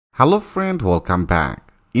Hello friend, welcome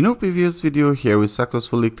back. In our previous video here we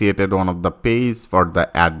successfully created one of the page for the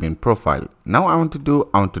admin profile. Now I want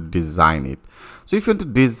to design it. So if you want to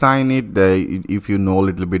design it, if you know a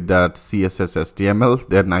little bit that CSS HTML,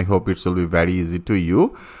 then I hope it will be very easy to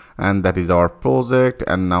you. And that is our project.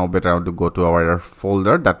 And now better I want to go to our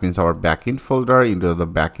folder, that means our backend folder, into the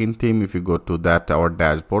backend theme. If you go to that, our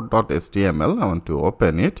dashboard.html, I want to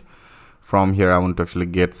open it. From here I want to actually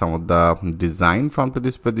get some of the design from to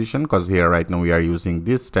this position, because here right now we are using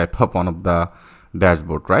this type of one of the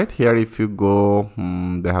dashboard. Right here if you go,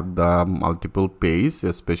 they have the multiple page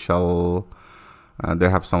special, they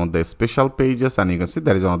have some of the special pages, and you can see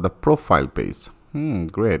there is one of the profile page.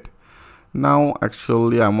 Great. Now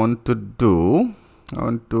actually I want to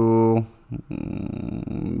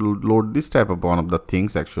load this type of one of the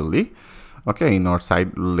things actually. Okay, in our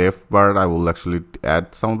side left bar I will actually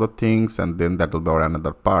add some of the things, and then that will be our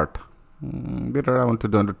another part. Better I want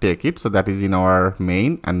to take it, so that is in our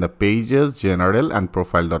main and the pages, general and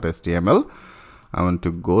profile.html. I want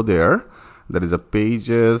to go there. There is a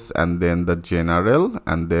pages and then the general,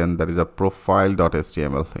 and then there is a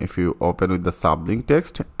profile.html. If you open with the sublink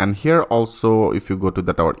text, and here also if you go to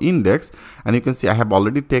that our index, and you can see I have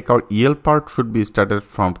already take our EL part should be started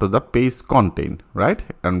from to the page content, right?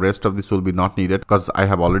 And rest of this will be not needed because I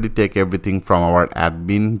have already take everything from our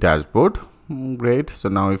admin dashboard. Great. So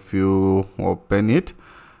now if you open it,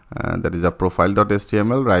 that is a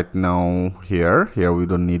profile.html. right now here we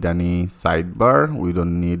don't need any sidebar, we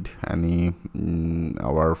don't need any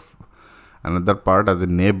our another part as a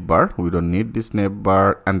nav bar, we don't need this nav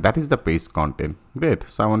bar, and that is the page content. Great.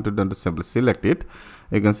 So I want to simply select it.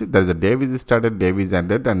 You can see there is a div is started, div is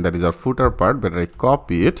ended, and that is our footer part. Better I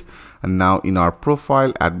copy it, and now in our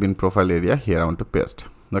profile admin profile area here I want to paste.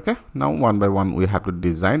 Okay, now one by one we have to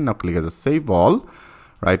design. Now click as a save all.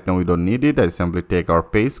 Right now we don't need it. I simply take our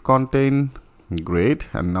page content. Great.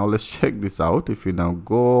 And now let's check this out. If you now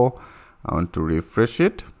go, I want to refresh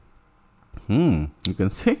it. You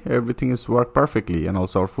can see everything is worked perfectly, and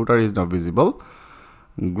also our footer is now visible.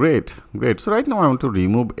 Great. So right now I want to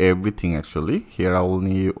remove everything actually. Here I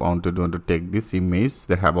only want to take this image.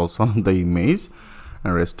 They have also the image,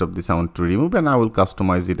 and rest of this I want to remove, and I will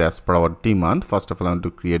customize it as per our demand. First of all I want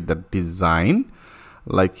to create the design.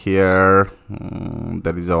 Like here,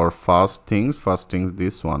 that is our first things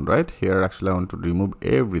this one. Right here actually I want to remove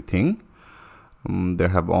everything. They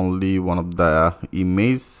have only one of the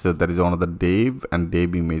image, so that is one of the div and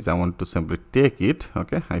div image. I want to simply take it.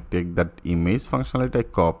 Okay, I take that image functionality, I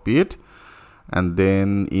copy it, and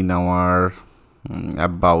then in our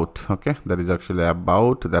about, okay, that is actually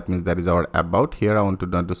about, that means that is our about. Here I want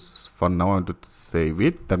to for now I want to save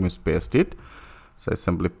it, that means paste it. So I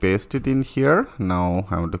simply paste it in here. Now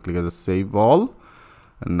I want to click as a save all,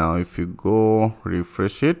 and now if you go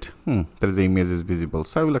refresh it, there is the image is visible.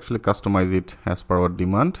 So I will actually customize it as per our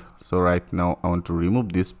demand. So right now I want to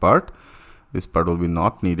remove this part. This part will be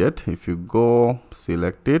not needed. If you go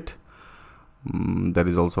select it, there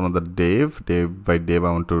is also another div by div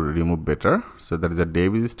I want to remove better. So there is a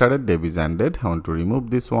div is started, div is ended. I want to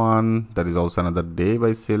remove this one. There is also another div,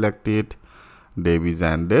 I select it, div is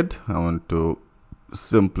ended. I want to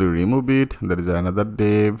simply remove it. There is another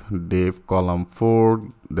div column 4,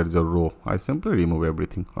 there is a row. I simply remove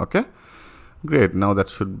everything. Okay, great. Now that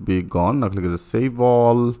should be gone. Now click as a save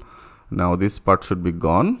all. Now this part should be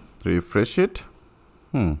gone. Refresh it.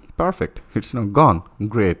 Perfect, it's now gone.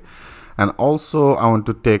 Great. And also I want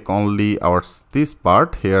to take only this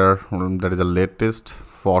part here. There is a latest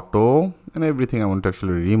photo and everything I want to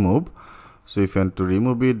actually remove. So if you want to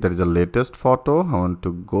remove it, there is a latest photo. I want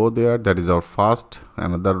to go there. That is our first,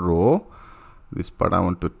 another row. This part I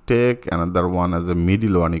want to take, another one as a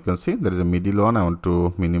middle one. You can see there is a middle one. I want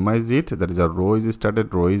to minimize it. There is a row is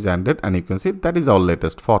started, row is ended, and you can see that is our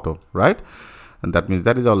latest photo, right? And that means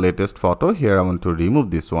that is our latest photo. Here I want to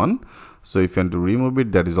remove this one. So if you want to remove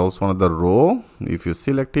it, there is also another row. If you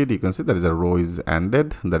select it, you can see there is a row is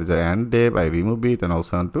ended. There is an end div. I remove it, and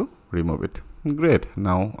also want to remove it. Great.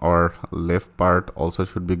 Now our left part also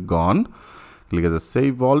should be gone. Click as a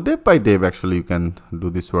save all. Div by div actually you can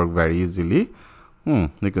do this work very easily.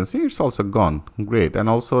 You can see it's also gone. Great. And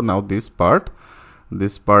also now this part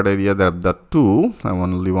area, the two, I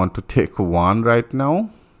only want to take one right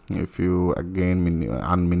now. If you again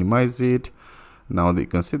unminimize it, now you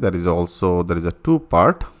can see there is a two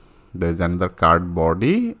part. There is another card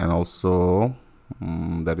body, and also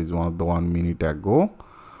that is one of the 1 minute ago.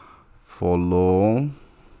 Follow,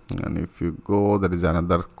 and if you go, there is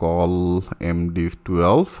another call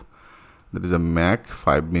mdiv12, That is a Mac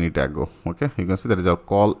 5 minutes ago. Okay, you can see that is our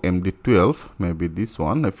call MD12, maybe this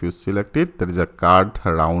one. If you select it, there is a card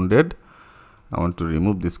rounded. I want to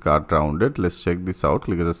remove this card rounded. Let's check this out.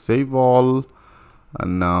 Click as a save all,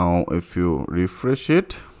 and now if you refresh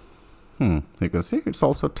it, you can see it's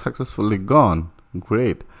also successfully gone.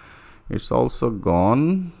 Great, it's also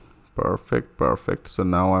gone. Perfect. So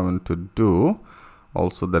now I want to do,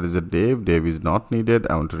 also there is a div is not needed.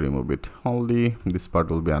 I want to remove it. Only this part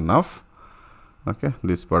will be enough. Okay,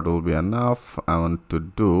 this part will be enough. I want to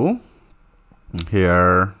do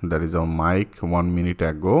here, there is a mic 1 minute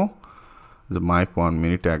ago. The mic 1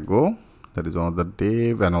 minute ago, that is one of the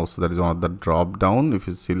div, and also there is one of the drop down. If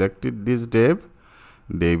you selected this div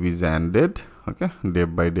is ended. Okay,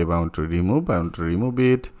 div by div I want to remove.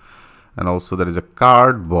 It. And also there is a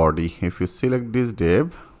card body. If you select this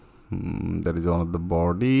div, that is one of the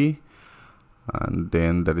body, and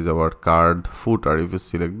then there is our card footer. If you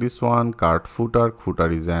select this one, card footer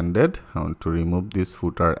is ended. I want to remove this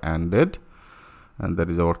footer ended, and that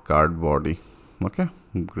is our card body. Okay,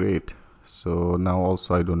 great. So now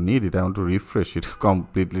also I don't need it. I want to refresh it,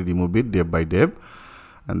 completely remove it div by div,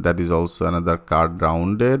 and that is also another card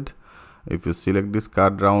rounded. If you select this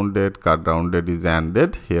card rounded is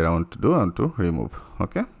ended. Here I want to remove.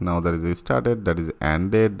 Okay, now there is a started, that is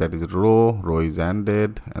ended, that is row is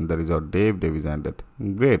ended, and there is our div is ended.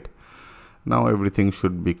 Great. Now everything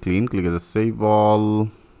should be clean. Click as a save all.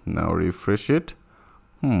 Now refresh it.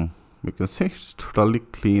 You can see it's totally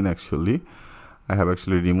clean. Actually, I have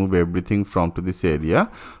actually removed everything from to this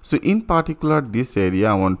area. So in particular this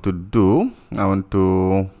area I want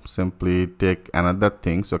to simply take another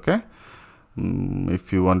things. Okay,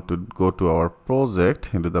 if you want to go to our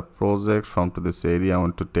project, into the project, from to this area I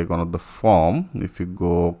want to take one of the form. If you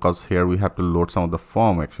go, because here we have to load some of the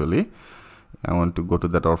form. Actually I want to go to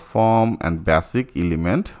that our form and basic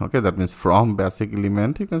element. Okay, that means from basic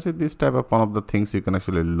element you can see this type of one of the things you can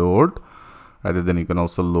actually load. Rather than you can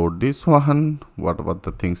also load this one, whatever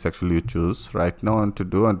the things actually you choose. Right now I want to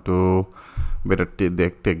do, and to better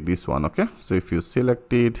take this one. Okay, so if you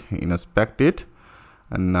select it, inspect it,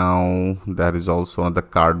 and now there is also another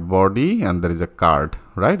card body, and there is a card,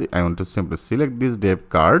 right? I want to simply select this div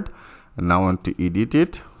card, and now I want to edit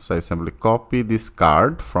it. So I simply copy this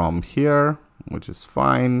card from here, which is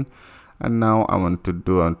fine. And now I want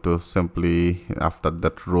to simply, after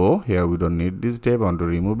that row here we don't need this div, I want to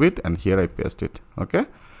remove it, and here I paste it. Okay,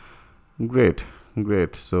 great.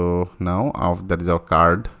 So now that is our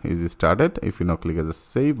card is started. If you now click as a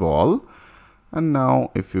save all, and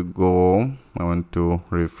now if you go, I want to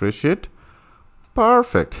refresh it.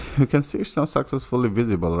 Perfect, you can see it's now successfully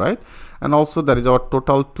visible, right? And also there is our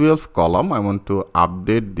total 12 column. I want to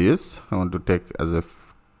update this. I want to take as a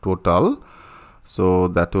total. So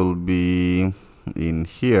that will be in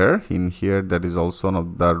here. That is also one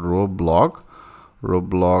of the row block.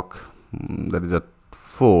 That is a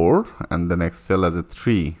 4, and then Excel as a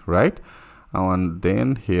 3, right? And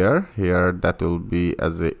then here that will be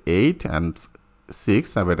as a 8 and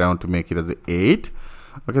 6. I want to make it as a 8.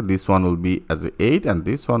 Okay, this one will be as a 8, and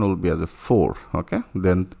this one will be as a 4. Okay,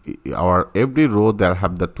 then our every row there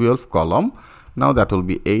have the 12 column. Now that will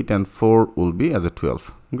be 8 and 4 will be as a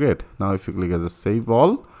 12. Great. Now if you click as a save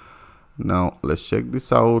all, now let's check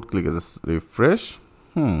this out. Click as a refresh.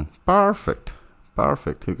 Perfect.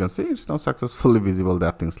 You can see it's now successfully visible,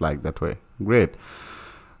 that things like that way. Great.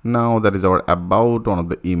 Now that is our about one of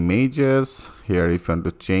the images. Here if you want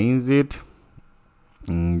to change it,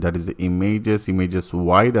 that is the images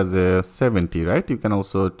wide as a 70, right? You can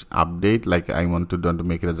also update, like I want to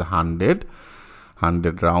make it as a 100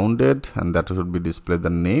 rounded, and that should be displayed the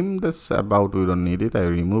name. This about we don't need it, I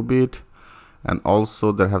remove it. And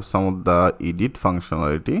also there have some of the edit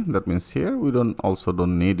functionality. That means here we don't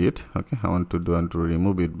need it. Okay, I want to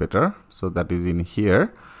remove it better. So that is in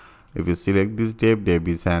here. If you select this div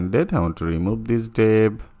is ended. I want to remove this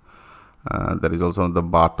div. There is also the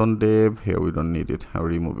button div. Here we don't need it, I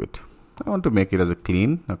remove it. I want to make it as a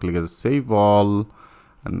clean. Now click as a save all,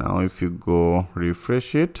 and now if you go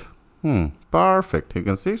refresh it, perfect. You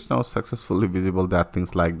can see it's now successfully visible, that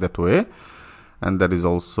things like that way. And that is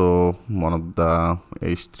also one of the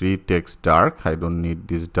H3 text dark. I don't need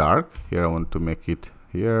this dark. Here I want to make it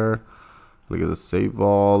here. Click as a save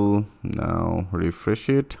all. Now refresh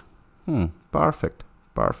it. Perfect.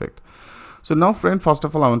 So now friend, first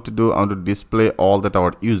of all I want to display all that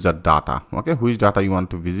our user data. Okay, which data you want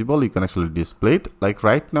to visible, you can actually display it. Like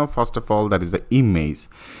right now, first of all, that is the image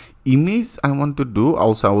I want to do.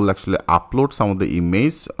 Also I will actually upload some of the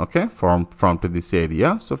image, okay, from to this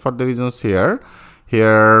area. So for the reasons here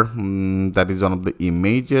here that is one of the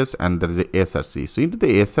images, and there is a src. So into the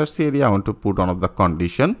src area I want to put one of the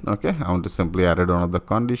condition. Okay, I want to simply add one of the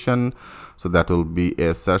condition, so that will be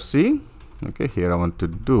src. Okay, here I want to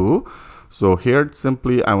do, so here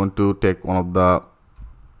simply I want to take one of the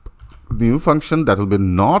new function that will be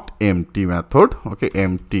not empty method. Okay,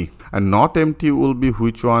 empty, and not empty will be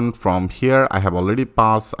which one? From here I have already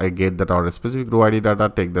passed, I get that our specific row id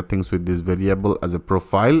data, take the things with this variable as a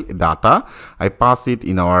profile data, I pass it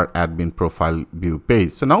in our admin profile view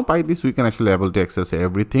page. So now by this we can actually able to access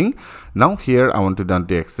everything. Now here I want to done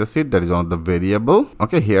to access it, that is one of the variable.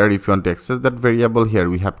 Okay, here if you want to access that variable, here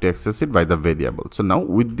we have to access it by the variable. So now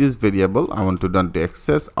with this variable I want to done to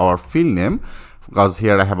access our field name, because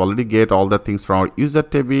here I have already get all the things from our user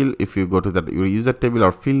table. If you go to that user table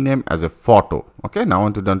or field name as a photo. Okay, now I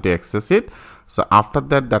want to done to access it. So after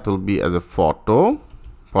that, that will be as a photo.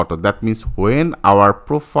 That means when our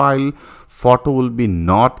profile photo will be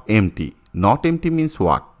not empty. Not empty means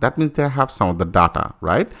what? That means they have some of the data,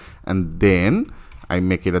 right? And then I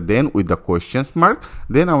make it a then with the questions mark.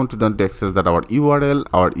 Then I want to done to access that our URL.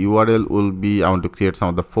 Our URL will be, I want to create some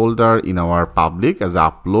of the folder in our public as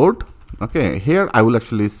upload. Okay, here I will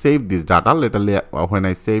actually save this data. Later when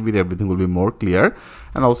I save it, everything will be more clear.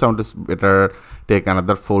 And also I want to better take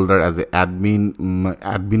another folder as a admin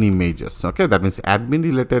images. Okay, that means admin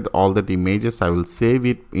related all that images I will save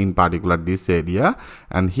it in particular this area.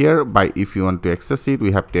 And here by if you want to access it,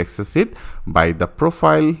 we have to access it by the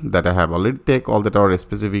profile that I have already take all that our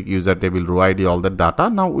specific user table, row ID, all the data.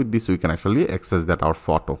 Now with this we can actually access that our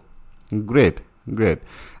photo. Great.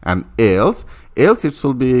 And else it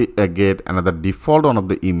will be get another default one of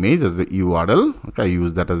the image as a URL. Okay, I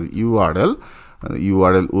use that as a URL.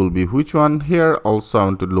 URL will be which one? Here also I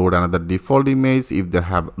want to load another default image. If they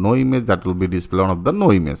have no image, that will be display one of the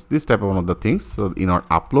no image, this type of one of the things. So in our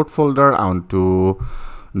upload folder I want to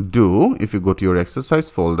do, if you go to your exercise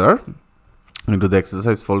folder, into the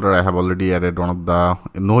exercise folder I have already added one of the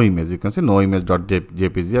no image. You can see no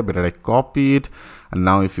image.jpg. I better copy it. And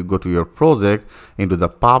now if you go to your project, into the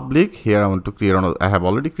public, here I want to create I have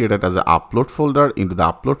already created as an upload folder. Into the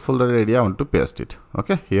upload folder area I want to paste it.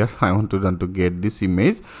 Okay, here I want to get this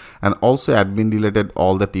image, and also admin related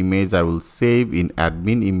all that image I will save in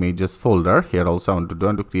admin images folder. Here also I want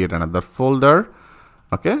to create another folder,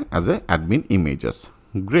 okay, as a admin images.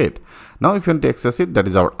 Great. Now if you want to access it, that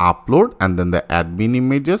is our upload, and then the admin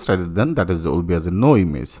images, rather than that is will be as a no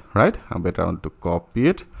image, right? I better want to copy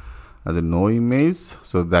it as a no image.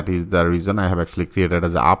 So that is the reason I have actually created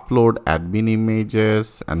as a upload admin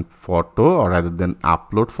images and photo, or rather than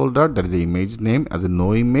upload folder, that is the image name as a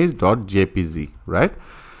no image.jpg, right?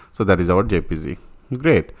 So that is our JPG.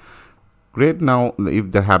 Great. Now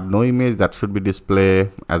if they have no image, that should be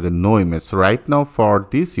display as a no image. So right now for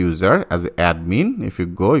this user as an admin, if you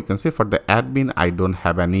go, you can see for the admin I don't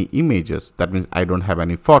have any images. That means I don't have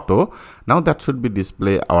any photo. Now that should be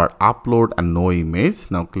display our upload and no image.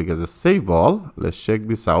 Now click as a save all. Let's check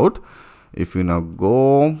this out. If you now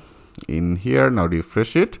go in here, now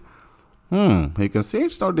refresh it, you can see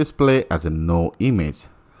it's now display as a no image.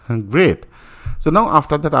 Great. So now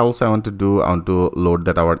after that I want to load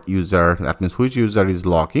that our user, that means which user is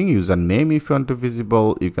logging, user name. If you want to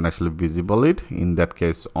visible, you can actually visible it. In that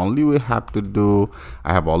case only we have to do,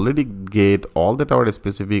 I have already get all that our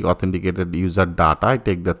specific authenticated user data. I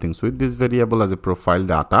take the things with this variable as a profile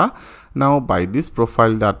data. Now by this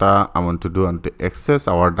profile data I want to access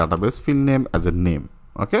our database field name as a name.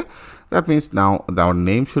 Okay, that means now our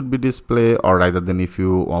name should be display, or rather than if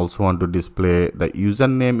you also want to display the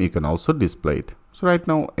username, you can also display it. So right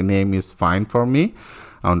now a name is fine for me.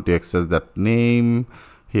 I want to access that name.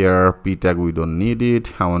 Here p tag we don't need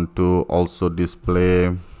it. I want to also display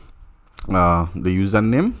the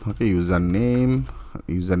username. Okay,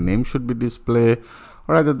 username should be display,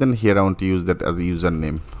 or rather than here I want to use that as a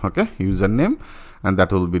username. Okay, username, and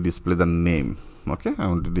that will be display the name. Okay, I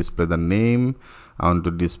want to display the name. I want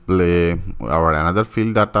to display our another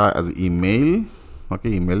field data as email.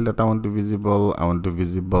 Okay, email data I want to visible. I want to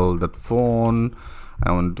visible that phone.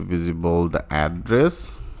 I want to visible the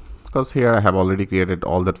address, because here I have already created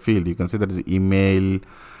all that field. You can see that is email,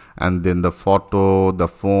 and then the photo, the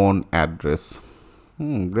phone, address.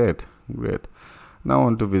 Great. Now I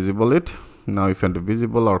want to visible it. Now if you want to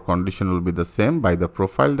visible, our condition will be the same. By the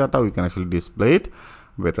profile data we can actually display it.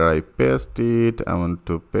 Better I paste it. I want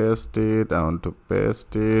to paste it.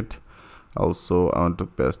 Also I want to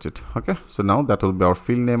paste it. Okay, so now that will be our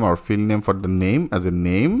field name for the name as a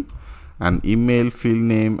name, and email field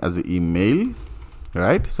name as an email,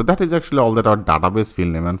 right? So that is actually all that our database field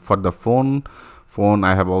name. And for the phone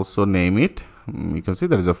I have also named it You can see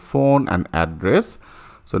there is a phone and address.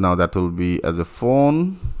 So now that will be as a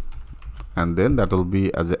phone, and then that will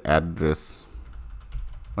be as a address.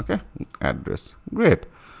 Okay, address. Great.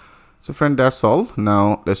 So friend, that's all.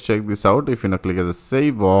 Now let's check this out. If you now click as a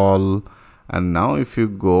save all, and now if you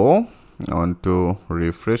go, I want to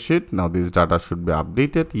refresh it. Now this data should be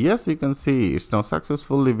updated. Yes, you can see it's now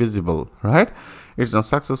successfully visible, right? It's now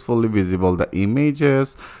successfully visible, the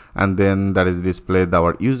images, and then that is displayed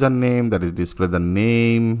our username, that is displayed the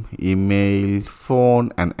name, email,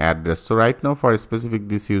 phone, and address. So right now for a specific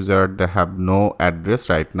this user, they have no address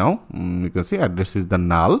right now. You can see address is the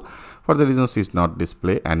null. For the reason it's not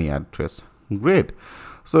display any address. Great.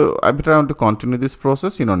 So I want to continue this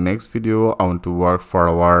process. In our next video, I want to work for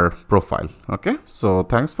our profile. Okay, so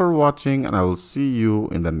thanks for watching, and I will see you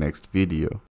in the next video.